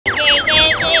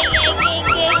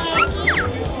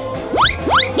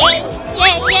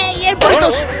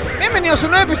bienvenidos a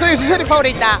un nuevo episodio de su serie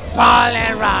favorita,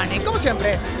 POLYRONY. Como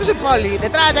siempre, yo soy Poli,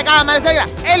 detrás de cada cámara,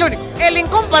 el único, el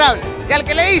incomparable, y al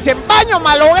que le dicen baño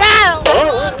malogrado. ¿Por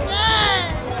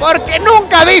qué? Porque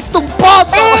nunca ha visto un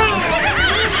poto.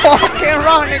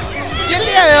 POLYRONY. Y el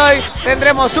día de hoy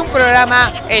tendremos un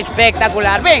programa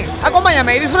espectacular. Ven,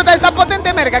 acompáñame y disfruta de esta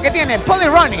potente merca que tiene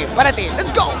POLYRONY para ti.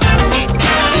 ¡Let's go!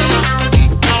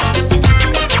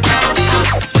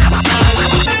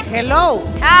 Hello.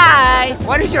 Hi.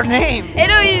 What is your name?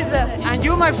 Eloise. And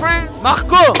you, my friend?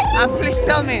 Marco. And please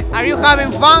tell me, are you having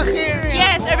fun here?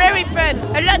 Yes, a very fun.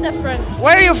 A lot of fun.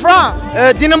 Where are you from?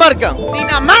 Dinamarca.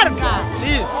 Dinamarca?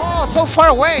 Sí. Oh, so far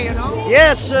away, you know?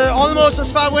 Yes, almost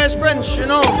as far away as French, you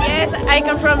know. Yes, I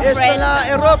come from Es de France. la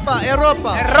Europa.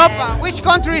 Europa. Which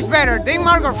country is better,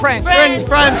 Denmark or France?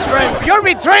 France. You're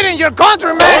betraying your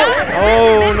country, man!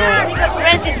 Oh no. Because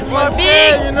France is more France,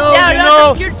 big. you know, there are a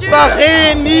lot of culture.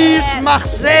 Paris, Nice,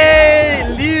 Marseille,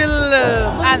 Lille.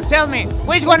 And tell me,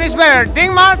 which one is better,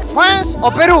 Denmark, France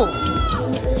or Peru?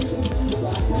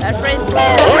 France.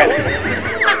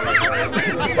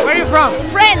 Where are you from?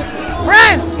 France.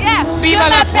 France! Yeah. Viva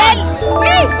la France!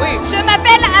 Oui. Je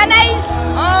m'appelle Anaïs.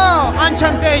 Oh,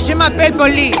 enchanté, je m'appelle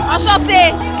Polly.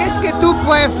 Enchantée. Qu'est-ce que tu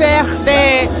préfères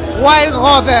de Wild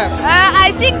Rover?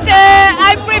 I think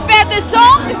I prefer the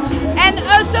song and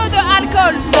also the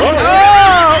alcohol.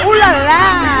 Oh, ooh la la!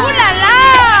 Ooh la la!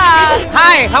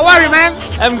 Hi, how are you, man?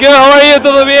 I'm good, how are you?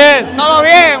 ¿Todo bien? Todo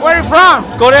bien, where are you from?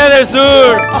 Corea del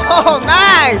Sur. Oh,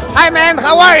 nice! Hi, man,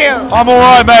 how are you? I'm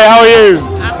alright, mate, how are you?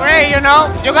 I'm great, you know.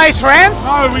 You guys friends?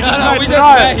 No, we just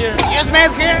met here. You just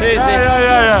met here? Sí, sí.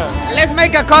 Yeah. Let's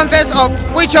make a contest of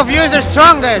which of you is the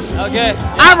strongest. Okay.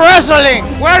 I'm wrestling.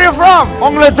 Where are you from?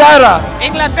 Inglaterra.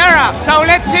 Inglaterra. So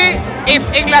let's see if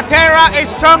Inglaterra is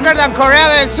stronger than Corea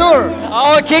del Sur.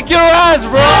 I'll kick your ass,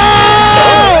 bro.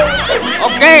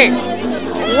 Oh! Okay.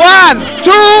 1,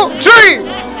 2, 3.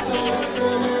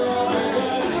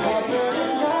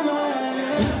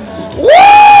 Woo!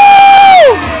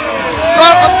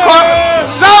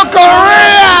 South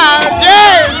Korea.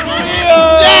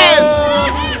 Yes.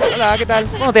 Hola, ¿qué tal?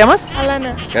 ¿Cómo te llamas?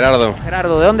 Alana, Gerardo,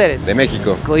 Gerardo, ¿de dónde eres? de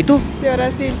México. ¿Y tú? de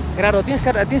Brasil. Gerardo,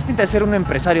 tienes pinta de ser un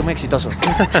empresario muy exitoso.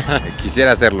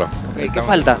 Quisiera hacerlo. ¿Qué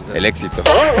falta? El éxito.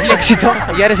 El éxito.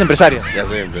 Ya eres empresario. Ya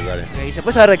soy empresario. ¿Y se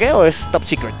puede saber de qué o es top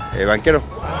secret? Banquero.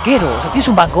 Banquero, o sea, ¿tienes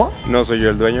un banco? No soy yo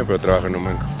el dueño, pero trabajo en un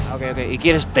banco. Ok. ¿Y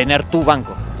quieres tener tu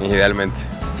banco? Idealmente.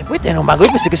 ¿Se puede tener un banco?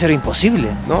 Yo pensé que eso era imposible.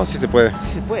 No, sí se puede.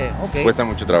 Sí se puede, ok. Cuesta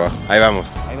mucho trabajo. Ahí vamos.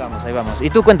 Ahí vamos. Y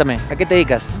tú cuéntame, ¿a qué te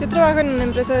dedicas? Yo trabajo en una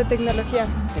empresa de tecnología,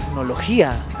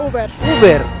 Tecnología. Uber.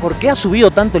 Uber, ¿por qué ha subido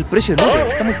tanto el precio en Uber?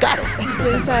 Está muy caro.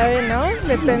 Quién sabe, ¿no?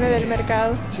 Depende del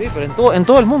mercado. Sí, pero en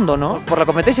todo el mundo, ¿no? Por la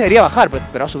competencia debería bajar,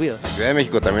 pero ha subido. Ciudad de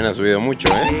México también ha subido mucho,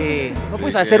 ¿eh? Sí. ¿No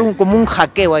puedes Sí, hacer como un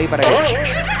hackeo ahí para que...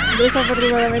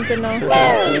 Desafortunadamente no.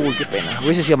 Uy, qué pena.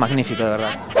 Hubiese sido magnífico, de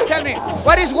verdad. Tell me,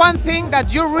 what is one thing that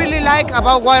you really like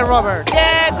about Wild Rover?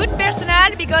 They're good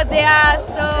personal because they are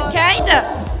so kind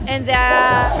and they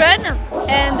are fun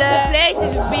and the place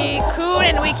is be cool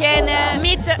and we can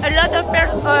meet a lot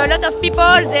of people.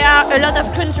 There are a lot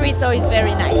of countries, so it's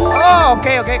very nice. Oh,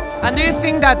 okay. And do you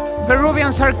think that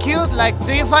Peruvians are cute? Like,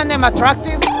 do you find them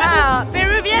attractive?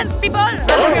 Peruvians people.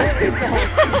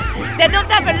 They don't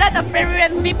have a lot of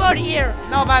Peruvians people here.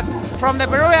 No, but from the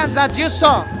Peruvians that you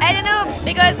saw. I don't know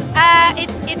because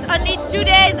it's only 2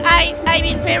 days I'm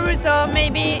in Peru, so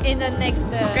maybe in the next.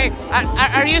 Okay,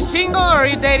 are you single or are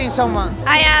you dating someone?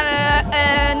 I have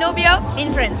a novio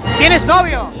in France. ¿Tienes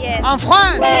novio? Yes. En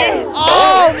France? Yes.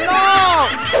 Oh,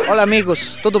 no! Olá,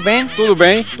 amigos. Tudo bem? Tudo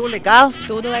bem? Tudo legal?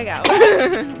 Tudo legal.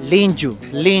 Lindo.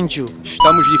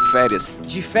 Estamos de férias.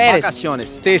 De férias?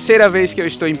 Vacaciones. Terceira vez que eu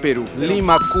estou em Peru.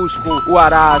 Lima, Cusco,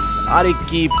 Huaraz,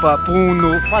 Arequipa,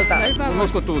 Puno. Falta.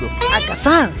 Conosco tudo. ¿A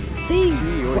casar? Sim,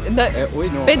 Hoy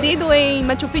no. pedido em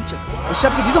Machu Picchu. ¿Se ha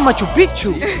pedido Machu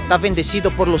Picchu? Está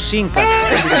bendecido por los incas.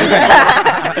 Bendecido.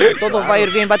 Todo va a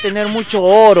ir bien, va a tener mucho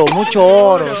oro,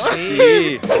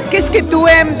 sí. ¿Qué es que tú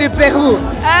eres de Perú?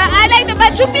 I like the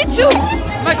Machu Picchu.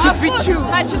 Machu Picchu.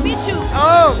 Machu Picchu.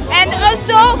 Oh, And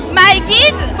also my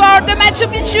guide for the Machu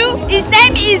Picchu, his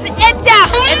name is Edgar.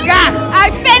 Edgar.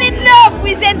 I fell in love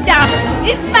with Edgar.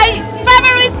 It's my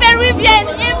favorite Peruvian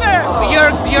ever.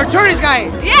 you're tourist guy.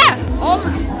 Yeah, Oh,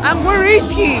 and where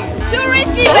is he? too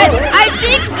risky, but I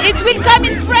think it will come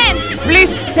in France.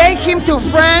 Please take him to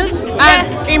France and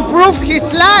improve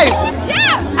his life.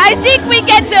 Yeah, I think we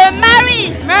get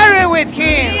married. Marry with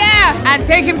him. Yeah. And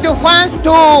take him to France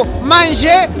to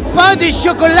manger pain de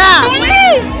chocolat.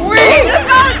 Oui. Le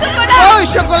pain au chocolat. Pain au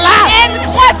chocolat. And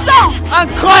croissant. Un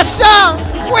croissant.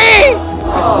 Oui.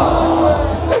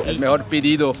 Es mejor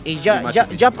pedido. ¿Y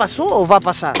ya pasó o va a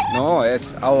pasar? No,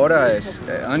 ahora es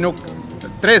año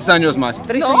 3 años más.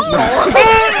 3 años.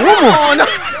 ¿Cómo? No.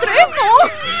 3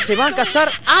 no. Se van a casar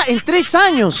en 3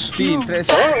 años. Sí, en 3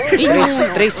 años.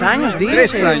 3 años, dice.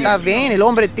 3 años. Está bien, el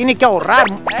hombre tiene que ahorrar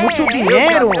mucho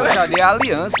dinero. Ya de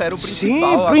alianza era o principal. Sí,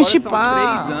 Agora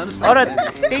principal. são 3 anos. Ahora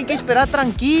tiene que esperar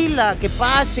tranquila, que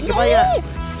pase, que vaya.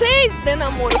 6 de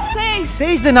namoro, 6.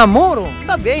 6 de namoro.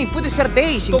 Está bien, puede ser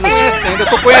 10. Tô conhecendo, eu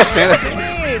tô conhecendo.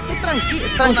 Tú tranquila.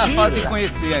 Tô na fase de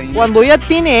conhecer ainda. Cuando ya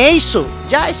tiene eso,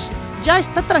 ya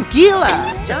está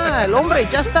tranquila. Ya, el hombre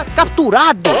ya está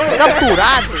capturado.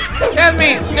 Tell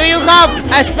me, do you have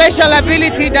a special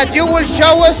ability that you will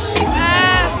show us?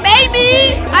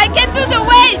 Maybe I can do the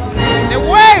wave. The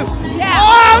wave! Yeah.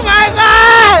 Oh my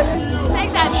God!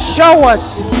 Take that. Show us.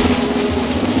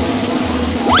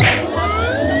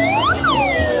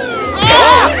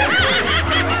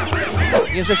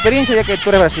 Y en su experiencia, ya que tú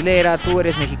eres brasilera, tú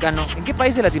eres mexicano, ¿en qué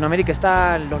país de Latinoamérica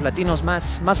están los latinos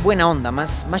más buena onda,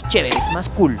 más chéveres, más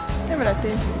cool? En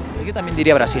Brasil. Yo también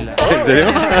diría Brasil. ¿En serio?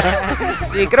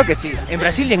 Sí, creo que sí. En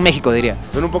Brasil y en México diría.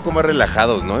 Son un poco más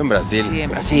relajados, ¿no? En Brasil. Sí, en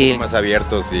Brasil. Más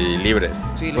abiertos y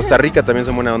libres. Sí, Costa Rica también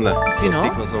son buena onda. Sí, los ¿no?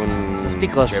 ticos son Los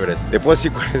ticos. chéveres. ¿Te puedo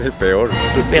decir cuál es el peor?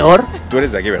 ¿El peor? Tú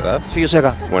eres de aquí, ¿verdad? Sí, yo soy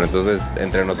acá. Bueno, entonces,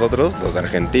 entre nosotros, los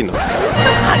argentinos.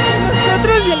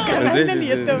 Nosotros y el canal Sí, del sí,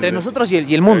 YouTube. Entre nosotros y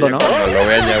el mundo, ¿no? Cuando lo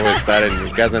vean ya voy a estar en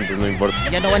mi casa, entonces no importa.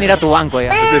 Ya no van a ir a tu banco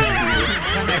ya. Sí, sí, sí.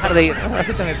 Van a dejar de ir.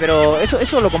 Escúchame, pero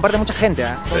eso lo comparte mucha gente,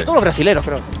 ¿eh? Sobre Sí. todo los brasileros,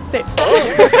 creo. Sí.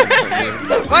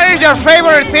 What is your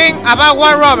favorite thing about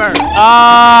One Rubber?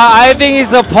 I think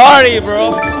it's a party,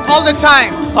 bro. All the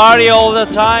time. Party all the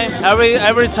time.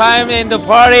 Every time in the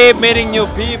party, meeting new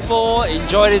people,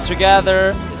 enjoy it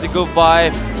together. It's a good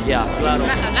vibe. Yeah, claro.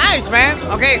 Nice, man.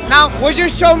 Okay, now would you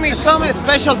show me some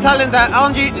special talent that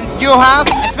only you have?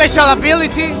 A special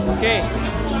ability? Okay,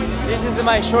 this is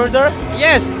my shoulder.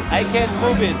 Yes. I can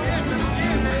move it.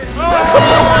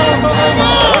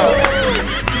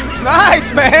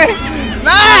 Nice, man.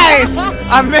 Nice.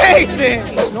 Amazing.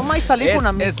 No más salir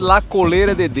con Es la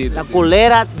colera de dedo. la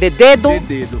colera de dedo, De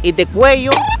dedo. y de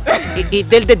cuello y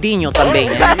del dediño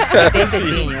también. Del Sí,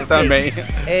 dediño, ok. también.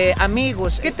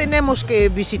 Amigos, ¿qué tenemos que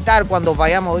visitar cuando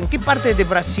vayamos? ¿En qué parte de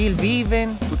Brasil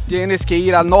viven? Tu tienes que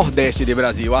ir ao nordeste de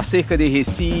Brasil, acerca de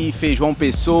Recife, João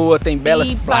Pessoa, tem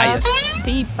belas praias.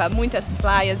 Pipa, muitas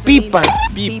praias. Pipas. lindas.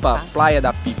 Pipa, Praia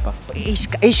da Pipa.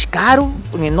 Es caro,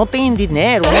 no tienen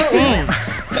dinero, no tienen.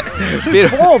 Soy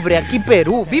Pero- pobre aquí en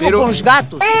Perú, vivo pero- con los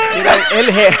gatos.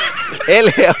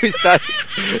 El real está assim.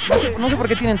 No sé por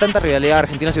qué tienen tanta rivalidad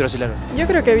argentinos y brasileños. Yo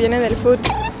creo que viene del fútbol.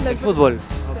 El fútbol.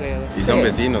 Y son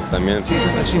vecinos también. Sí,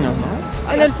 son vecinos,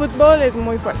 ¿no? En el fútbol es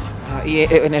muy fuerte. Y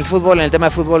en el fútbol, en el tema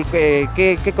de fútbol,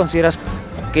 ¿qué consideras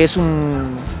que es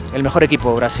el mejor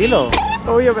equipo? ¿Brasil o...?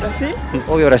 Obvio Brasil.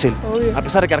 Obvio Brasil. Obvio. A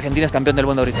pesar de que Argentina es campeón del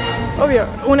mundo ahorita. Obvio.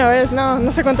 Una vez,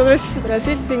 no sé cuántas veces.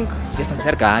 Brasil, 5. Ya están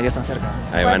cerca, ya están cerca.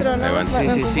 Ahí van, 4, ¿no? ahí van. Bueno,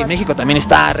 Sí, sí, con sí. 4. México también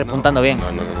está repuntando bien.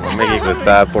 No, México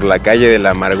está por la calle de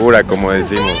la amargura, como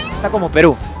decimos. Está como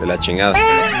Perú. De la chingada.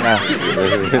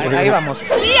 Ahí vamos.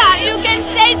 Leah, you can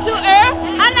say to her,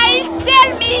 Anaïs,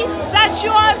 tell me that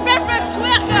you are a perfect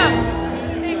twerker.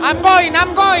 I'm going.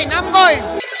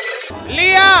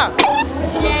 Leah!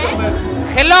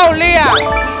 Hello, Leah!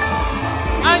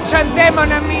 Enchanté,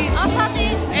 mon ami.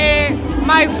 Enchantée.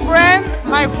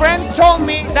 My friend told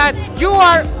me that you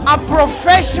are a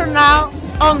professional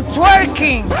on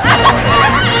twerking.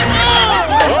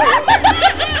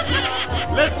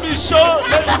 Let me show.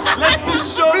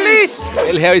 Please.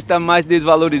 El real está mais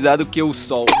desvalorizado que o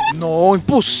sol. No,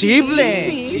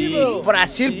 impossível.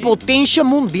 Brasil, potência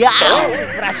mundial.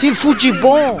 Brasil,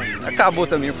 futebol. Acabou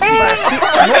também o futebol. Brasil,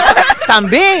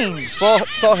 também.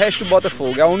 Só resta o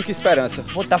Botafogo, é a única esperança.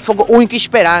 Botafogo, única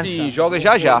esperança. Sim, joga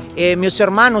já já. Meus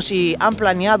irmãos han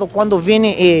planeado quando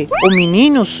vêm os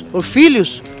meninos, os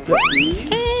filhos.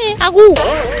 Agu.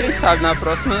 Quem sabe na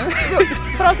próxima.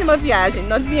 Próxima viagem,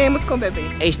 nós viemos com o bebê.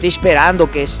 Estoy esperando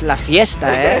que es la fiesta,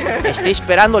 Estoy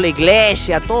esperando la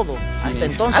iglesia, todo. Hasta Ah,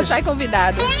 entonces. está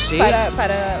convidado Sim. para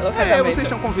o casamento. Vocês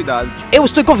estão convidados. Eu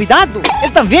estou convidado.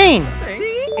 Él también.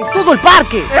 En todo el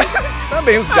parque.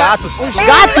 Também os gatos. Os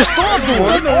gatos,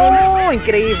 todo. Oh,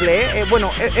 increíble, Bueno,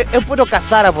 eu puedo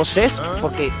casar a vocês,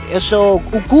 porque eu sou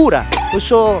o cura. Eu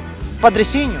sou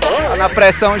padrecinho. Tá na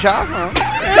pressão já, vamos.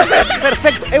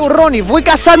 Perfeito. Eu, Rony, vou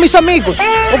casar meus amigos.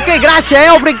 Ok,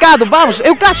 graças, obrigado. Vamos,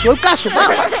 eu caso,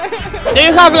 vamos. Do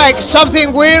you have like something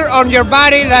weird on your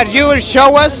body that you will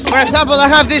show us? For example, I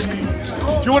have this.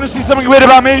 Do you want to see something weird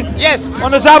about me? Yes.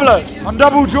 On the tablet, I'm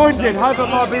double jointed.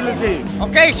 Hypermobility.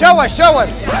 Okay, show us.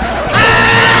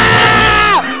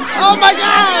 Ah! Oh my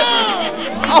God!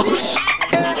 Oh shit!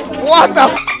 What the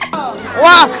f?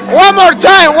 One more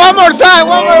time! One more time!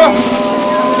 One more!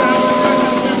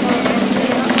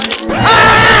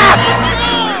 Ah!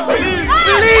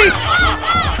 Please!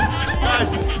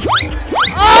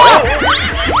 Oh!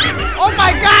 Oh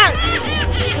my God!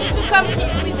 She needs to come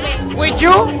here with me. With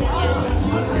you?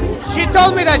 She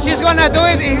told me that she's gonna do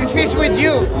it if it's with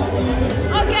you.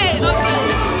 Okay, okay.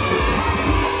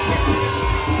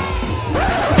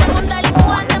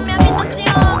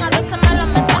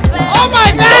 Oh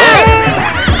my God!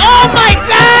 Oh my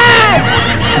God!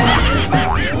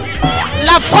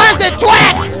 La phrase de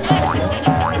toi!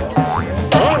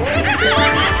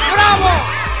 Bravo! Bravo!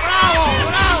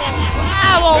 Bravo!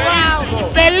 Bravo! Bravo!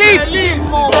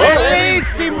 Bellissimo!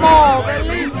 Bellissimo!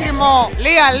 Bellissimo!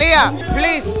 Leah,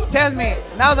 please tell me,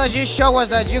 now that you show us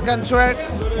that you can twerk,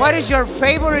 what is your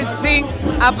favorite thing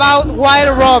about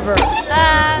Wild Rover?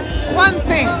 One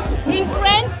thing. In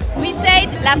France, we say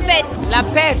la fête. La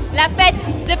fête. La fête,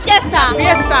 the fiesta.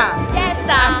 Fiesta.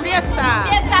 Fiesta. Fiesta.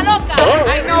 Fiesta loca.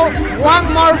 I know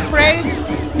one more phrase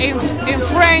in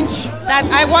French that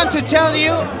I want to tell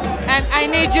you, and I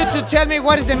need you to tell me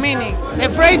what is the meaning. The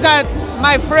phrase that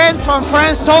my friend from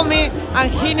France told me, and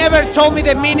he never told me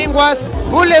the meaning, was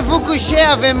 "Voulez-vous coucher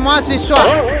avec moi ce soir?"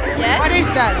 Yes. What is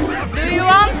that? Do you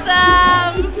want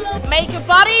make a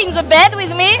party in the bed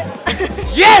with me?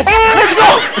 Yes! Let's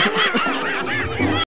go!